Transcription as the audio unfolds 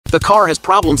The car has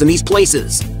problems in these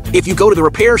places. If you go to the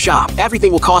repair shop,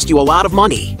 everything will cost you a lot of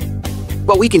money.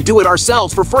 But we can do it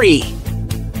ourselves for free.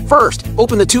 First,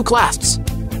 open the two clasps.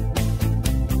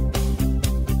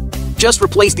 Just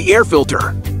replace the air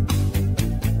filter.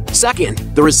 Second,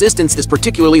 the resistance is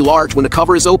particularly large when the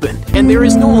cover is open, and there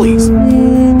is noise.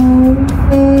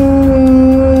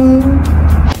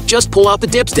 Just pull out the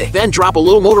dipstick, then drop a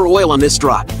little motor oil on this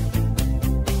strut.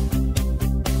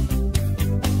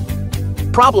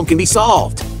 Problem can be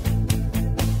solved.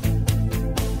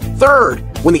 Third,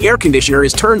 when the air conditioner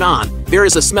is turned on, there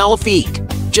is a smell of heat.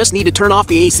 Just need to turn off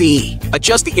the AC.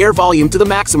 Adjust the air volume to the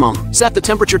maximum. Set the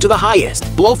temperature to the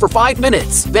highest. Blow for 5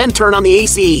 minutes. Then turn on the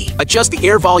AC. Adjust the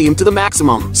air volume to the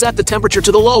maximum. Set the temperature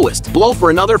to the lowest. Blow for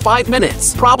another 5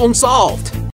 minutes. Problem solved.